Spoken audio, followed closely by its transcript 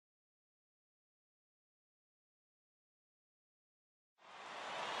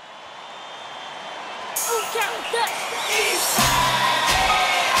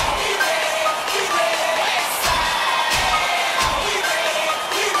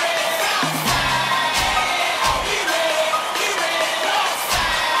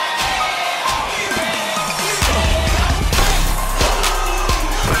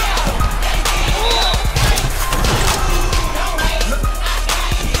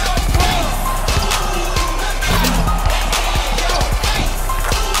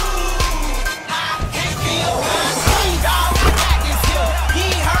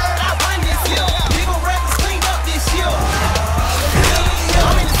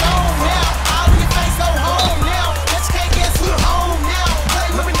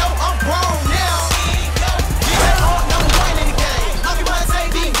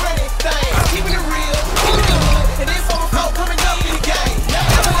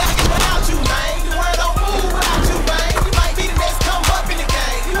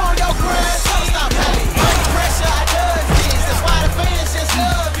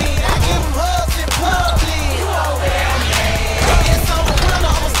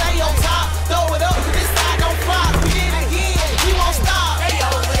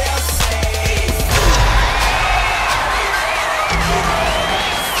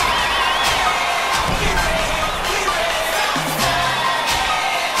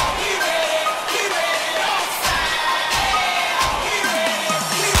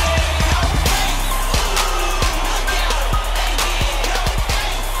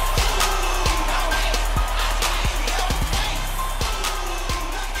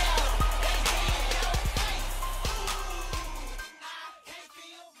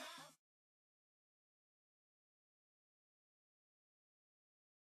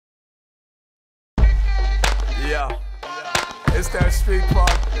Yeah, it's that street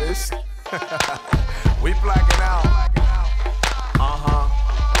park. We blacking out.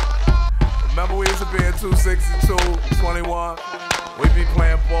 Remember we used to be in 262, 21. We be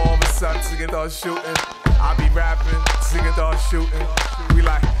playing ball, and sudden to get us shooting. I be rapping, to get us shooting. We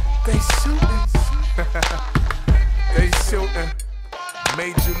like, they shooting. They shooting.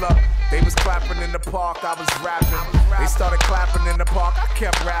 Made you look. They was clapping in the park, I was rapping. They started clapping in the park, I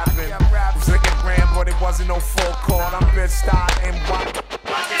kept rapping. Singing grand, but it wasn't no full chord. I'm bitch style and what?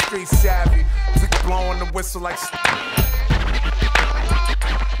 Street savvy. Blowing the whistle like.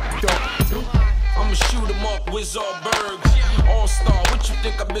 I'm a shooter Mark Wizardberg. All-star, what you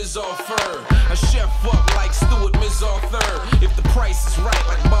think I'm Miz off fur? A chef up like Stuart Mizar third. If the price is right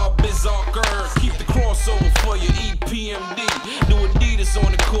like Bob Bizarre. Keep the crossover for your EPMD. Do Adidas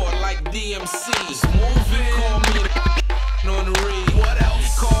on the court like DMC. It's moving. Call me the on the read. What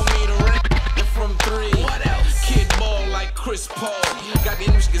else? Call me the red from 3. What else? Kid ball like Chris Paul. Got the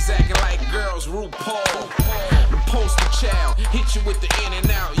niggas acting like girls, RuPaul. The poster child, hit you with the in and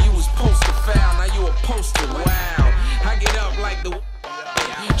out. You was poster foul, now you a poster. Wow, I get up like the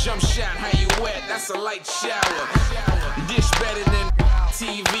jump shot. How you wet? That's a light shower. Dish better than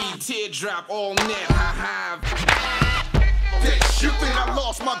TV. Teardrop all net. Ha ha. You think I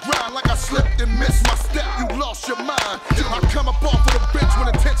lost my grind like I slipped and missed my step? You lost your mind. I come up off of the bench with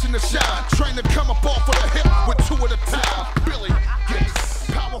intention to shine. Train to come up off of the hip with 2 at a time. Billy, yes.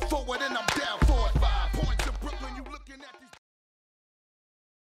 Power forward and I'm down for it. 5 points in Brooklyn, you looking at these.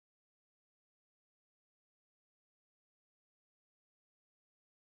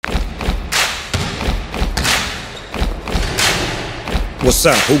 What's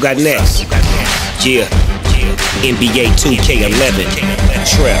up? Who got next? Yeah. NBA 2K11.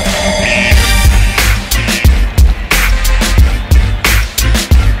 Trap.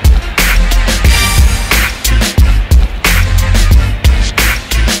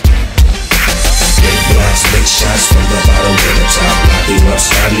 Big shots from the bottom to the top. Lock him up,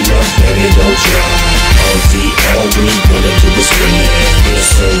 start him up, baby, don't drop. All we wanna do is win. Feel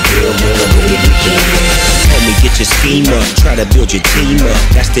so good when I really begin. Homie, get your scheme up, try to build your team up.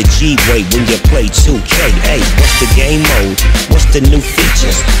 That's the G-way when you play 2K. Hey, what's the game mode? What's the new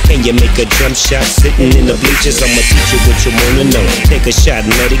features? Can you make a jump shot sitting in the bleachers? I'ma teach you what you wanna know. Take a shot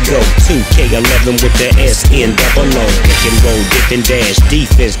and let it go. 2K11 with the SN double O. Pick and roll, dip and dash.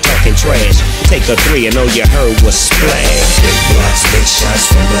 Defense talking trash. Take a 3 and all you heard was splash. Big blocks, big shots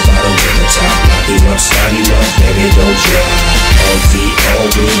from the bottom to the top. Lock him up, start him up, baby, don't drop. All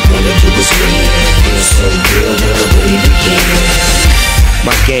we wanna do is win. Feel so good when I really begin.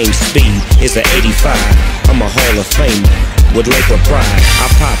 My game speed is an 85. I'm a Hall of Famer with Laker pride. I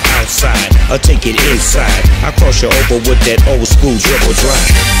pop outside, I'll take it inside. I cross you over with that old school dribble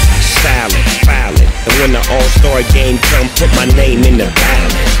drive. Stylin', fouling, and when the All-Star game come, put my name in the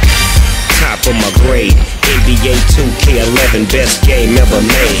ballot. Top of my grade, NBA 2K11, best game ever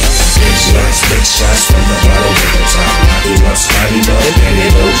made. Big shots from the bottom to the top. Locking up, starting up, baby,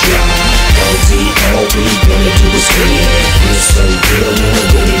 don't drop. all we gonna do is win. Feel so good, wanna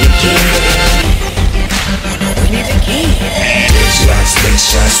win it again. Big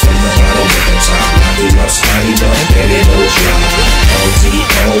shots from the bottom to the top. Locking up, starting up, baby, don't drop. All we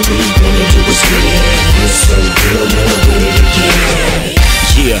gonna do is win. Feel so good, wanna win it again.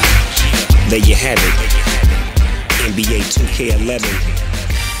 Yeah, there you have it. NBA 2K11.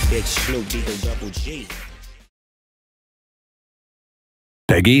 Big Snoop Eagle Double G.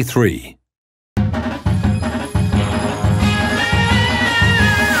 Peggy 3.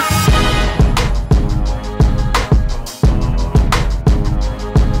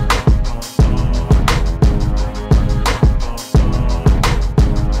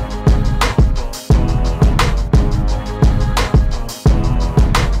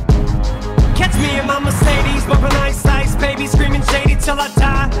 Catch me in my Mercedes, bumping ice, ice, baby, screaming shady till I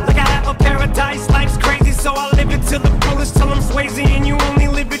die. Like I have a paradise, life's crazy, so I live it to the fullest till I'm Swayze and you only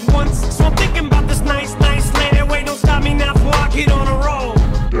live it once. So I'm thinking about this nice, nice lady. Wait, don't stop me now before I get on a roll.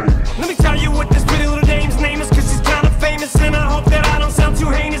 Let me tell you what this pretty little dame's name is, cause she's kinda famous, and I hope that I don't sound too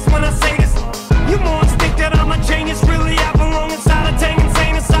heinous when I say this. You morons think that I'm a genius, really I belong inside a dang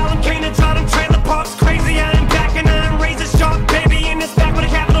insane asylum. Can't draw them trailer parks crazy, I am back and I am razor sharp, baby, in this back with a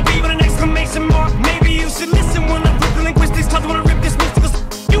capital B with an exclamation mark. Maybe you should listen when I flip the linguistics, cause I wanna rip this mystical.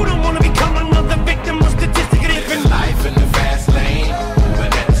 You don't wanna become another victim or statistic of different Life in the fast lane,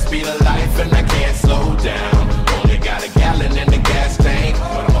 moving at the speed of life and I can't slow down. Only got a gallon in the gas tank,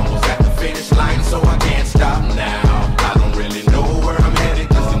 but I'm almost at the finish line, so I can't stop now. I don't really know where I'm headed,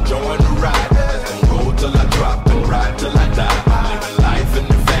 just enjoying the ride. Let's go roll till I drop and ride till I die. I'm living life in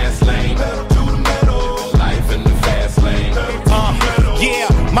the fast lane, pedal to the metal. Living life in the fast lane, pedal to the metal. Yeah,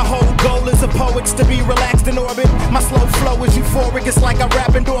 my whole goal as a poet's to be relaxed in orbit. My slow flow is euphoric, it's like I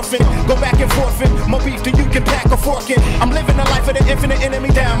rap endorphin. Go back and forth and more beef than you can pack a fork in. I'm living the life of the infinite enemy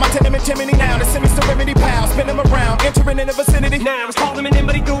down. My tenement chimney now, the semi-serenity pal. Spin them around, entering in the vicinity. now. It's called him an in,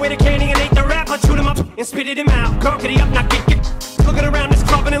 but he threw away the candy and ate the rap. I chewed him up and spitted him out. Gawkity up, now get. Looking around this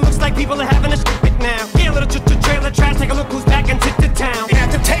club and it looks like people are having a shit now. Yeah, little trailer trash, take a look who's back into the town.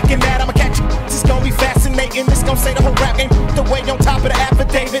 After taking that, I'ma catch you. It's gonna be fascinating. This gonna say the whole rap game the way on top of the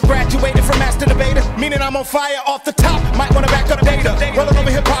affidavit. Graduated from master debater, meaning I'm on fire off the top. Might wanna back up the data. Rolling over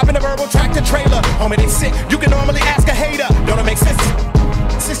hip hop in a verbal tractor trailer. Homie, they sick. You can normally ask a hater. Don't it make sense?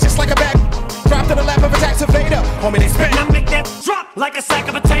 It's just like a bag dropped in the lap of a tax evader. Homie, they spit. And I make that drop like a sack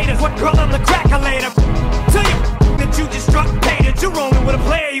of potatoes. What girl I'm the cracker later? Tell you that you just struck paid it. You're rolling with a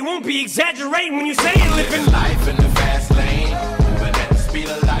player. You won't be exaggerating when you say you're living Life in the fast lane, moving at the speed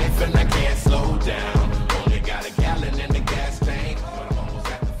of life and I can't slow down. Only got a gallon in the gas tank, but I'm almost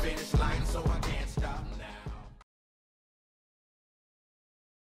at the finish line, so I can't stop now.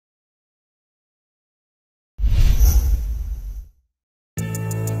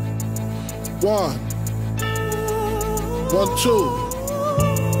 One, 2.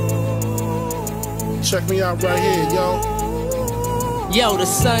 Check me out right here, yo. Yo, the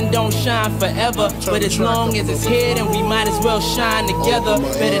sun don't shine forever, but as long as it's here, then we might as well shine together.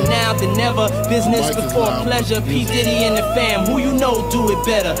 Better now than never, business before pleasure. P. Diddy and the fam, who you know do it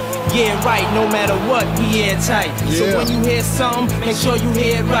better. Yeah, right, no matter what, we airtight. So when you hear something, make sure you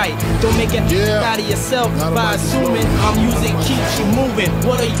hear it right. Don't make it out of yourself by assuming our music keeps you moving.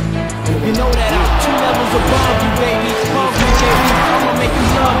 What are you? You know that I'm 2 levels above you, baby. Love me, baby. I'ma make you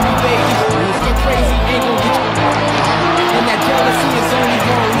love me, baby. Get crazy, ain't gon' get you. And that jealousy is only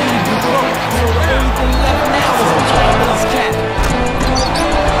gonna leave you broke. So the only thing left now is to play with these cats.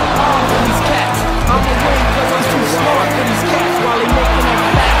 These cats. I'm a win cause I'm too smart for these cats. While they making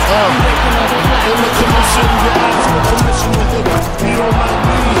up facts, I'm making up facts. In the commission, your eyes with permission to hit it. You don't like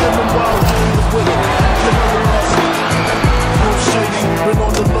me, hit the wild, you with it. You heard the boss. No shady, been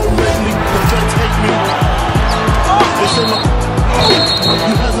on the low lately. The feds hate me. It's in the.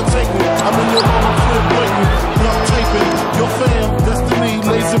 You hesitate me. I'm in your home, crib waiting. Not taping. Your fam, destiny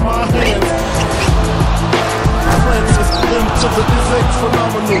lays in my hands. Francis, M to the is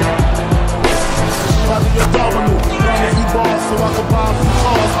phenomenal. Body abdominal. Got a few bars so I can buy a few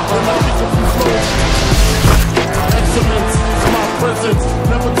cars. And I pick a few flows. Excellence is my presence.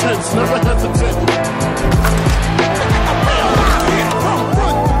 Never tense, never hesitant.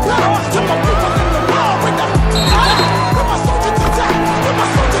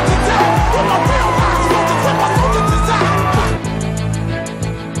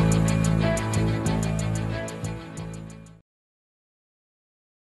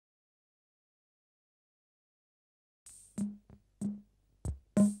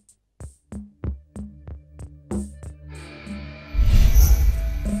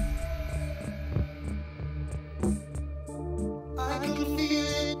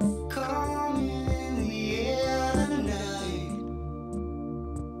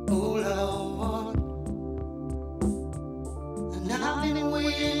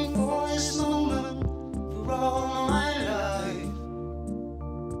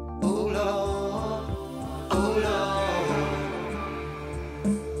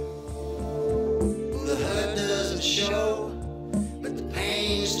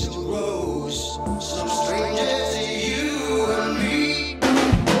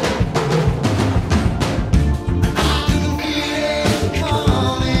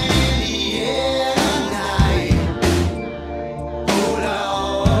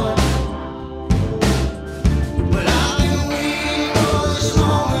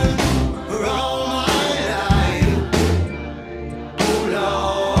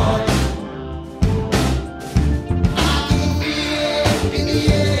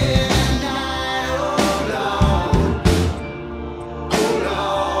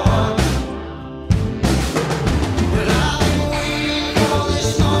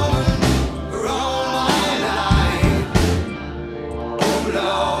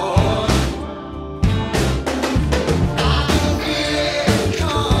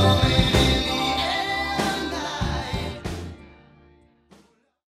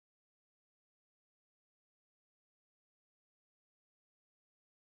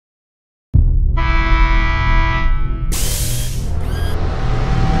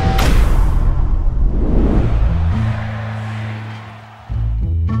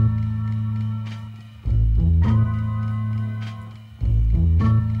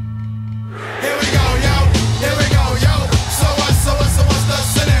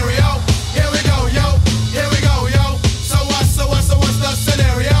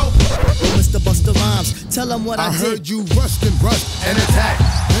 tell them what I did. I heard you rushed and attacked.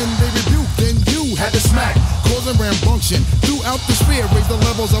 Then they rebuked, then you had to smack. Causing rambunction throughout the sphere. Raise the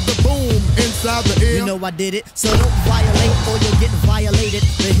levels of the boom inside the ear. You know I did it, so don't violate or you'll get violated.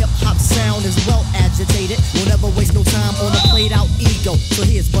 The hip-hop sound is well agitated. We'll never waste no time on a played-out ego. So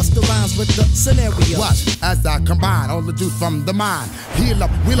here's Busta Rhymes with the scenario. Watch as I combine all the juice from the mind. Heal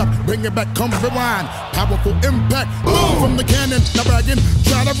up, wheel up, bring it back, come rewind. Powerful impact, boom from the cannon. Not bragging,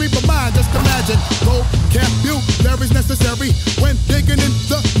 try to reap a mind. Just imagine, vocabulary's necessary when digging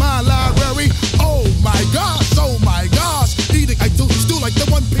into my library. Oh my gosh, eating I do stew like the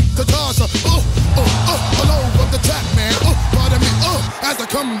one pick Katasha. All over the track, man. Pardon me, as I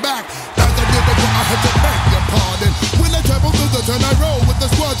come back. As I did before, I had to beg your pardon. When I travel through the turn, I roll with the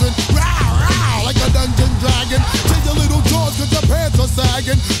squadron. Row, like a dungeon dragon. Change your little jaws cause your pants are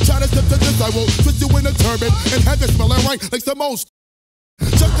sagging. Try to step to this, I will twist you in a turban and have it smelling right like the most.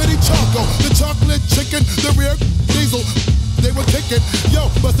 Chocolatey choco, the chocolate chicken, the rear diesel. They were kicking,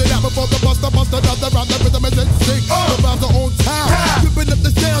 yo, bust it out before the buster another round. The rhythm is in sync, the rhymes are on time. Ripping up the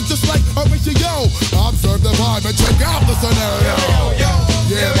sound just like Horatio. Observe the vibe and check out the scenario.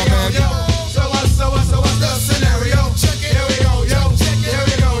 Yeah, my man. So what's the scenario? Check it. Here we go, yo. Check it. Here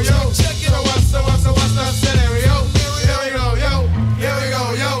we go, yo. Check it. So what's the scenario? Here we go, yo. Here we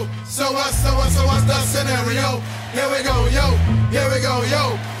go, yo. So what's the scenario? Here we go, yo. Here we go,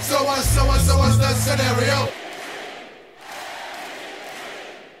 yo. So what's the scenario?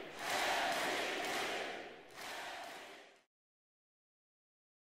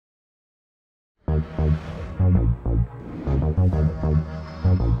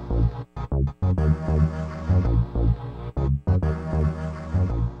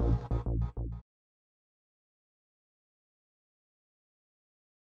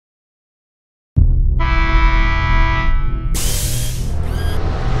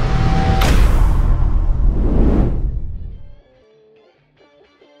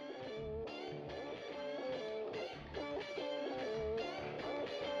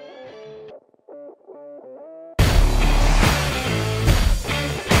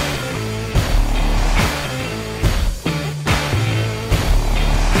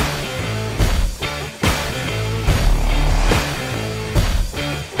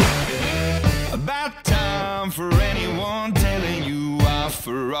 For anyone telling you off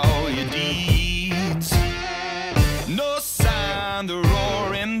for all your deeds. No sign the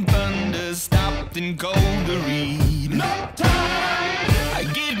roaring thunder stopped and cold to read. No time. I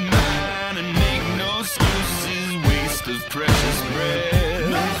get mine and make no excuses, waste of precious breath.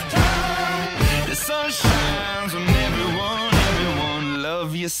 No time. The sun shines on everyone,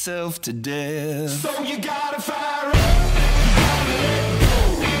 love yourself to death. So you gotta fire up, you gotta let go.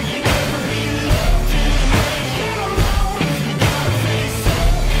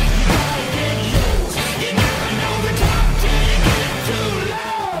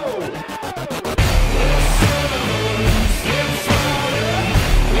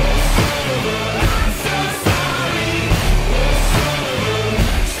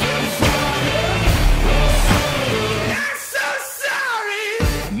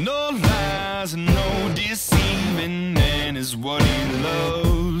 What he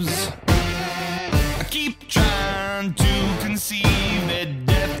loves. I keep trying to conceive that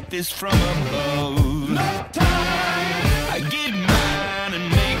death is from above. No time. I get mine and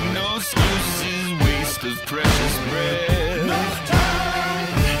make no excuses, waste of precious breath. No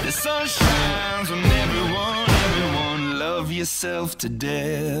time. The sun shines on everyone, love yourself to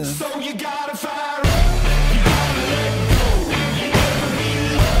death. So you gotta fire up, you gotta let go.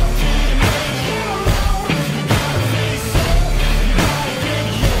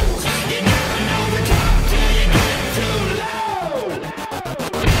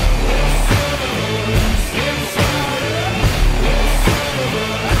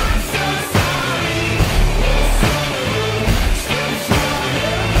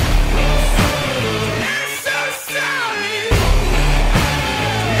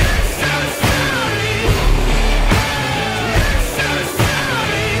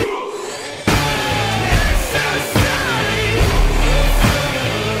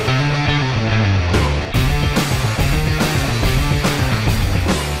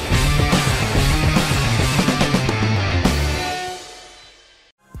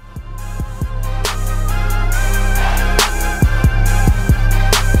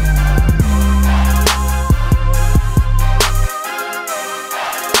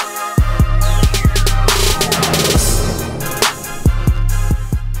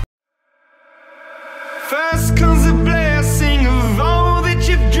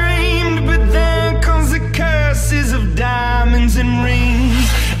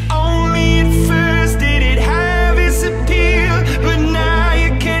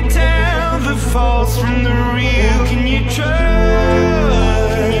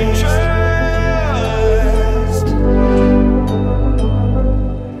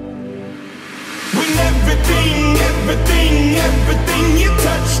 everything you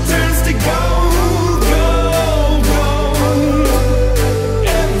touch turns to gold, gold, gold.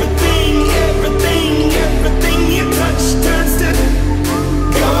 Everything, everything, everything you touch turns to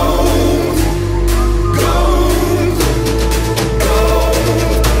gold, gold, gold,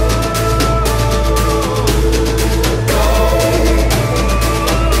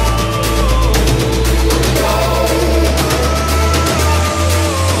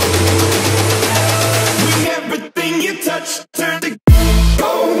 when everything you touch turns to gold.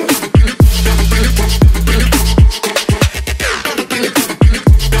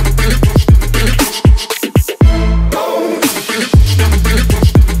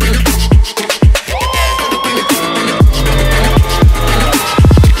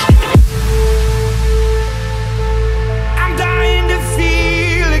 I'm dying to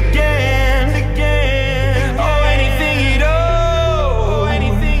feel again, again. Oh, anything at all,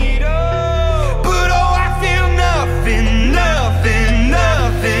 anything at all. But oh, I feel nothing, nothing,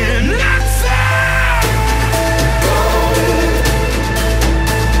 nothing, nothing.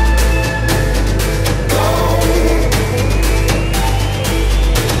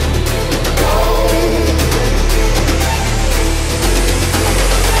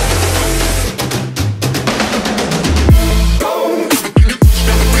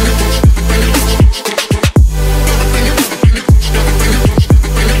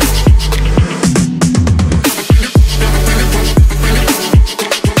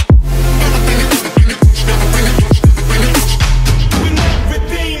 When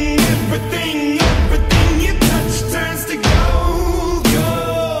everything, everything, everything you touch turns to gold,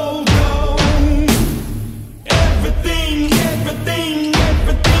 gold, gold. Everything, everything,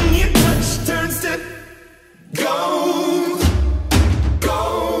 everything you touch turns to gold,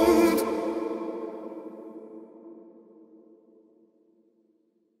 gold.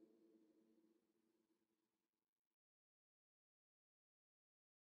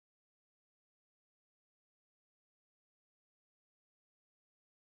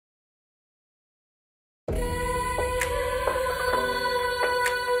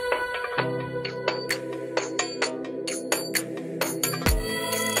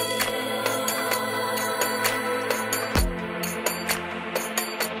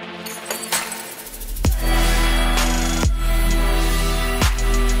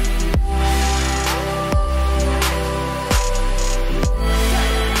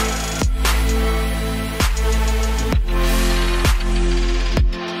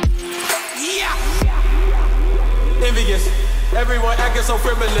 Envious, everyone acting so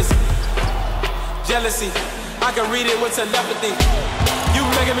frivolous. Jealousy, I can read it with telepathy. You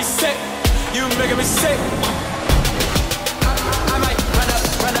making me sick, you making me sick. I might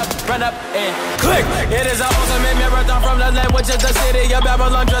run up and click. It is an ultimate marathon from the land, which is the city of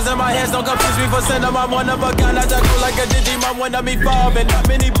Babylon. Dressing my hands, don't confuse me for sending my one of a kind. I just go like a Digimon when I be falling. Not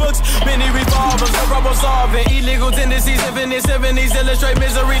many books, many revolvers, no problem solving. Illegal tendencies, infinite 70s, illustrate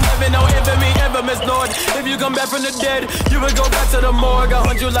misery, living no infamy, infamous Lord. If you come back from the dead, you would go back to the morgue.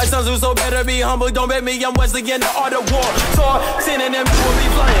 100 like Sun Tzu, so better be humble. Don't bet me, I'm Wesley in the art of war. So, sending them, you will be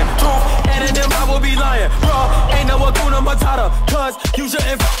flying. Truth, and in them, I will be lying. Raw, ain't no Hakuna Matata, cause you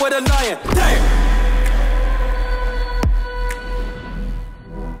shouldn't fuck with a lion. Damn!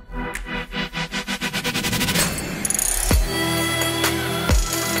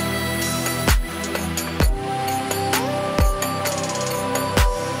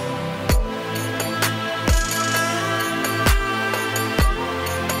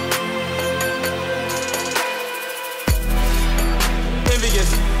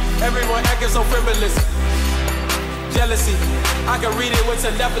 Envious, everyone acting so frivolous. Jealousy, I can read it with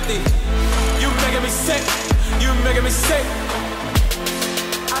telepathy. You making me sick, you making me sick.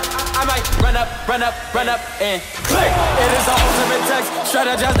 I might run up and click. It is the ultimate text.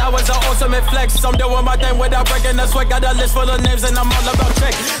 Strategize, that was the ultimate flex. I'm doing my thing without breaking the sweat. Got a list full of names and I'm all about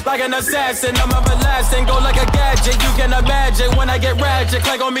check. Like an assassin, I'm everlasting. Go like a gadget, you can imagine when I get ratchet.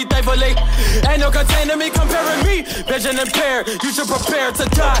 Click on me thankfully. Ain't no containing me, comparing me. Vision impaired, you should prepare to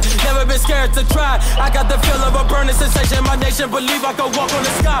die. Never been scared to try. I got the feel of a burning sensation. My nation believe I could walk on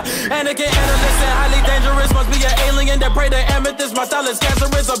the sky. Anakin, analyst, and highly dangerous. Must be an alien that pray to amethyst. My style is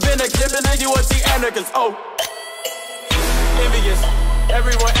cancerous. I've been exhibiting you with the anarchists. Oh, envious,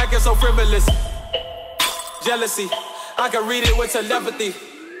 everyone acting so frivolous. Jealousy, I can read it with telepathy.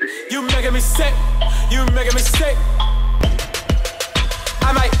 You making me sick, you making me sick.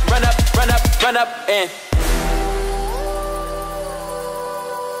 I might run up and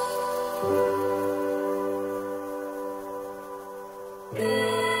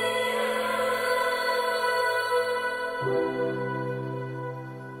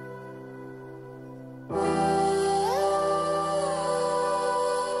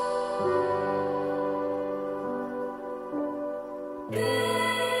Yeah.